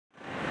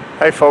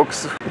Hi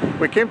folks,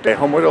 we came to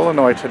Homewood,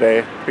 Illinois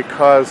today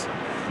because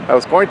I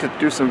was going to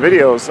do some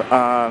videos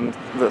on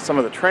some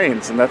of the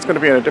trains, and that's going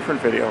to be in a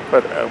different video,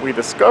 but we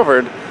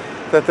discovered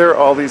that there are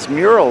all these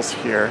murals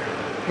here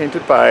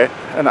painted by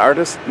an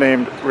artist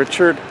named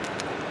Richard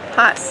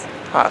Haas.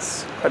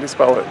 Haas. How do you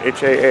spell it?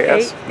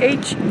 H-A-A-S?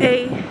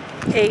 H-A-A-S.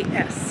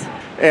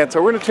 And so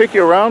we're going to take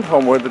you around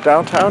Homewood, the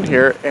downtown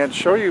here, and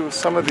show you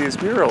some of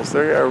these murals.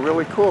 They are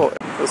really cool.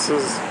 This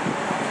is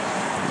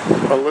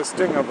a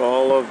listing of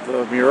all of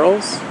the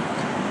murals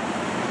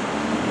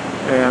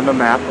and a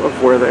map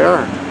of where they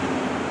are.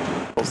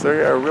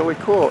 They are really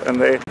cool, and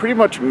they pretty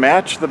much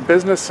match the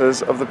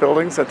businesses of the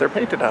buildings that they're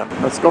painted on.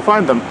 Let's go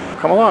find them.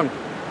 Come along.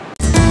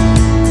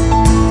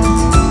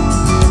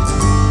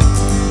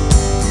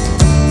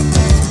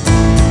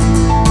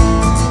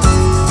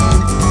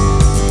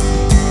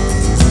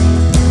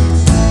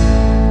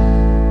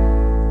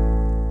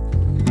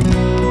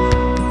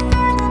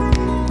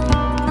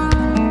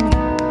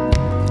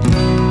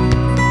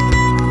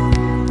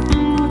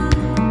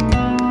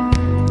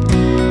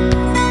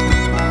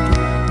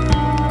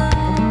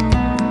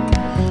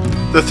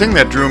 The thing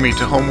that drew me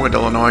to Homewood,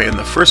 Illinois in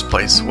the first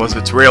place was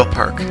its rail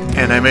park,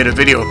 and I made a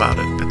video about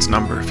it. It's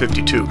number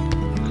 52.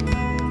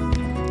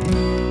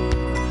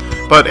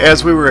 But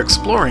as we were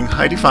exploring,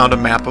 Heidi found a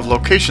map of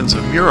locations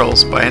of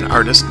murals by an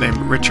artist named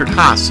Richard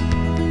Haas.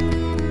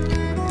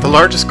 The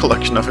largest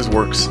collection of his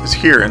works is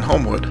here in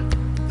Homewood.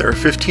 There are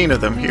 15 of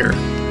them here,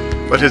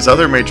 but his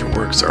other major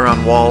works are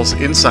on walls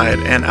inside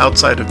and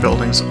outside of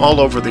buildings all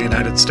over the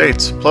United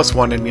States, plus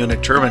one in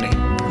Munich, Germany.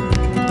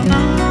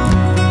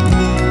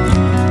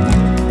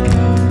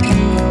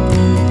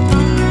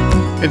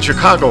 In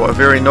Chicago, a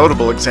very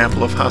notable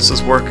example of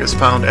Haas's work is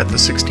found at the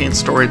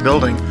 16th-story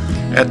building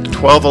at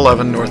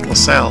 1211 North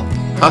LaSalle.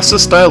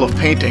 Haas's style of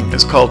painting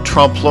is called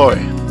trompe-l'oeil.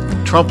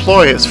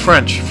 Trompe-l'oeil is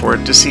French for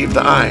deceive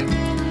the eye,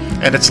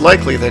 and it's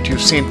likely that you've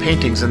seen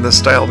paintings in this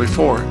style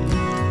before.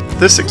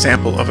 This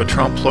example of a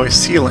trompe-l'oeil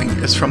ceiling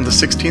is from the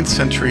 16th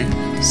century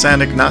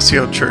San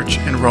Ignacio church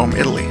in Rome,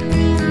 Italy.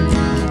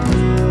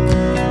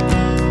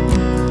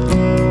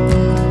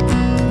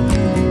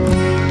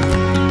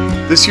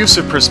 This use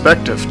of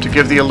perspective to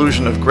give the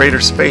illusion of greater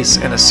space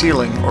in a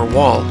ceiling or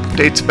wall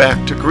dates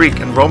back to Greek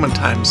and Roman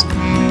times.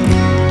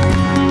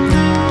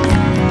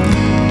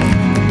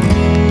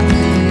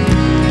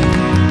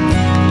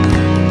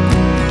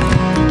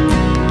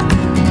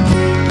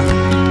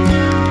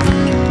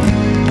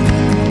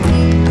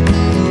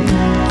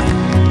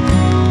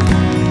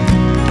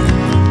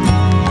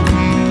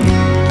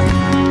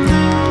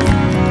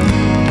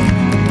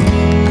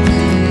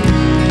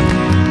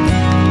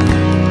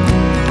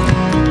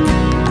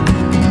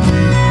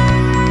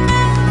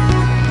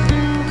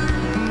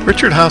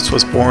 Richard Haas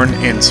was born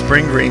in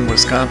Spring Green,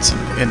 Wisconsin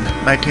in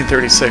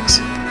 1936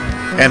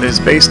 and is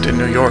based in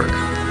New York.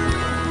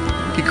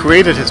 He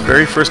created his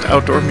very first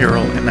outdoor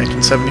mural in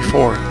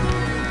 1974.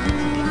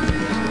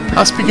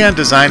 Haas began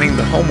designing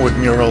the Homewood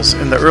murals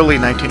in the early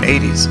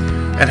 1980s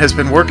and has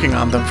been working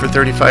on them for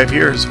 35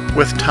 years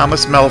with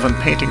Thomas Melvin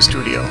Painting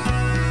Studio.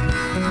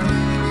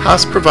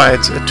 Haas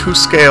provides a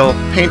 2-scale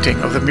painting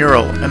of the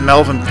mural, and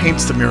Melvin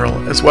paints the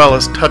mural as well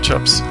as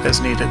touch-ups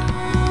as needed.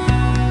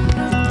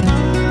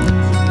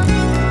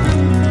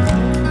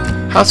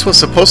 Haas was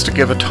supposed to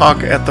give a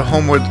talk at the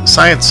Homewood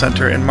Science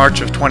Center in March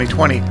of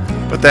 2020,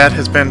 but that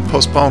has been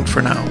postponed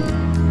for now.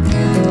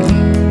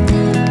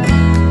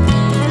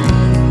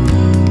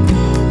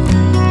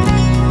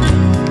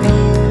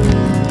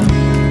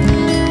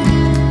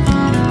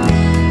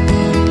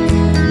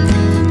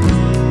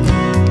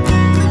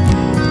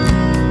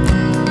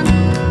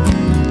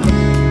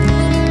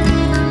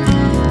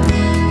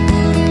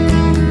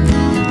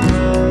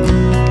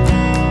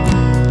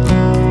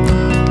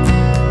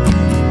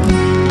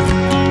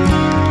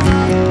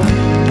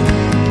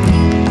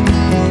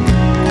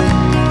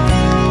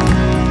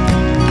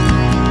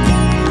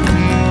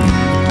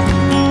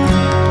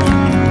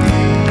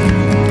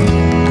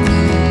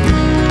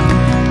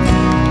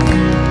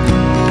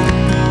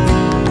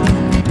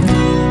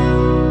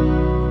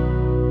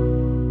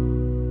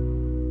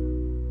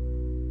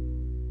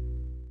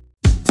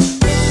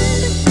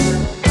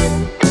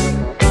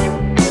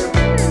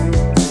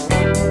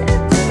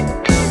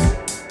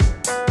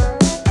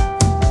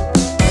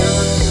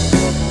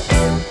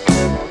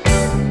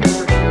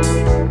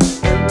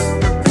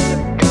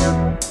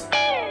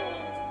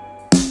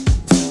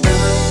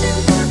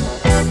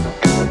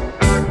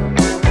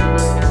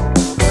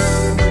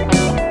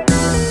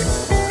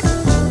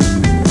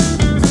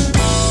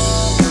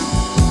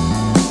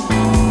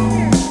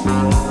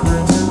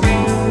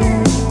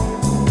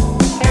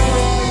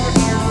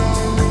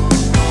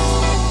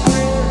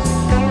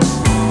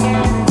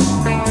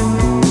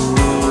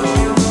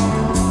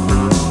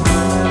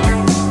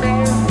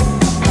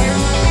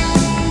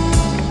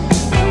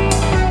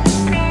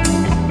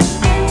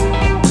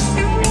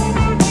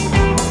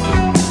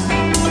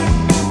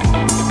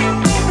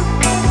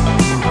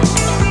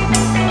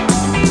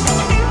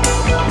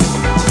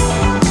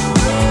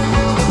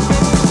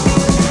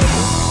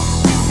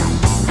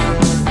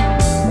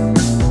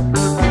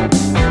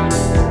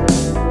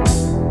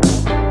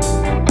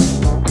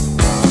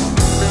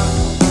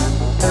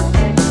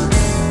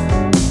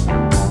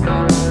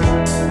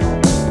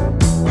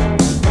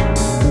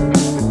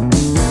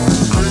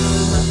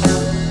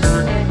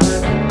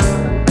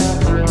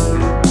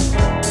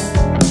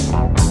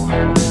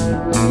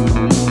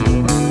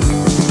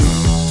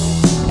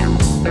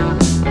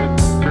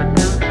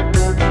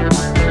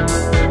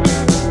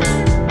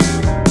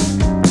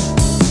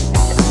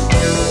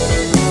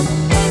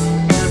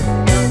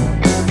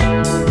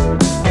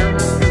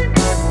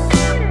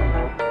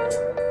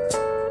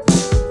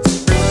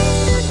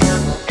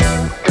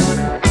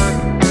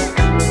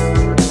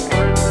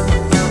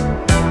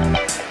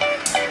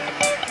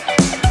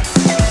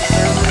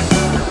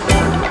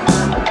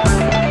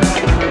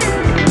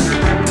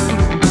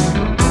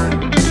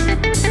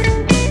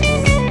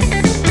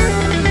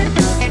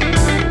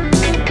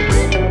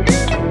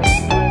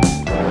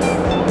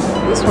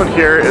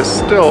 here is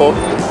still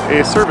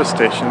a service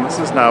station. This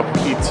is now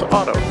Pete's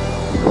Auto.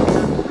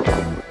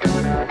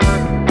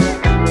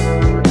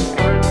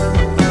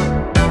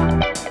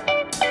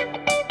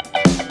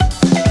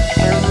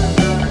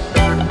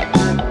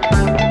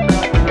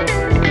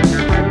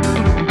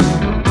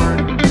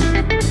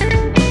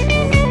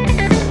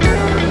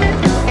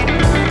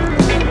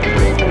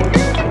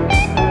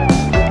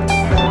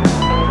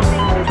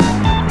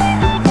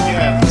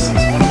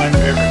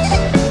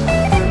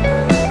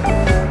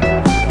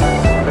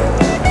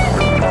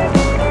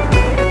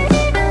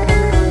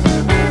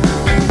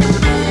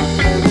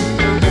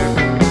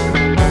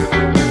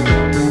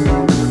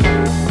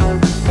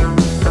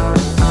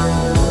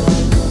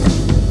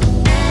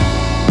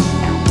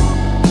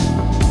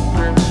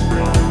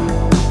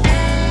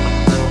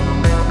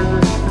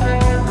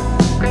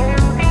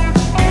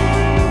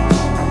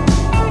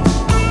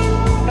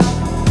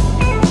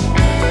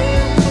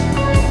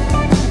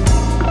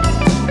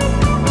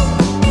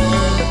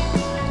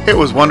 It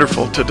was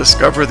wonderful to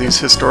discover these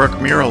historic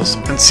murals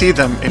and see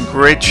them in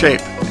great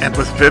shape and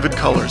with vivid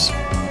colors.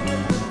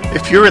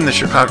 If you're in the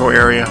Chicago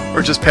area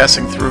or just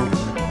passing through,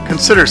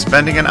 consider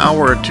spending an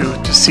hour or two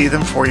to see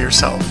them for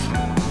yourself.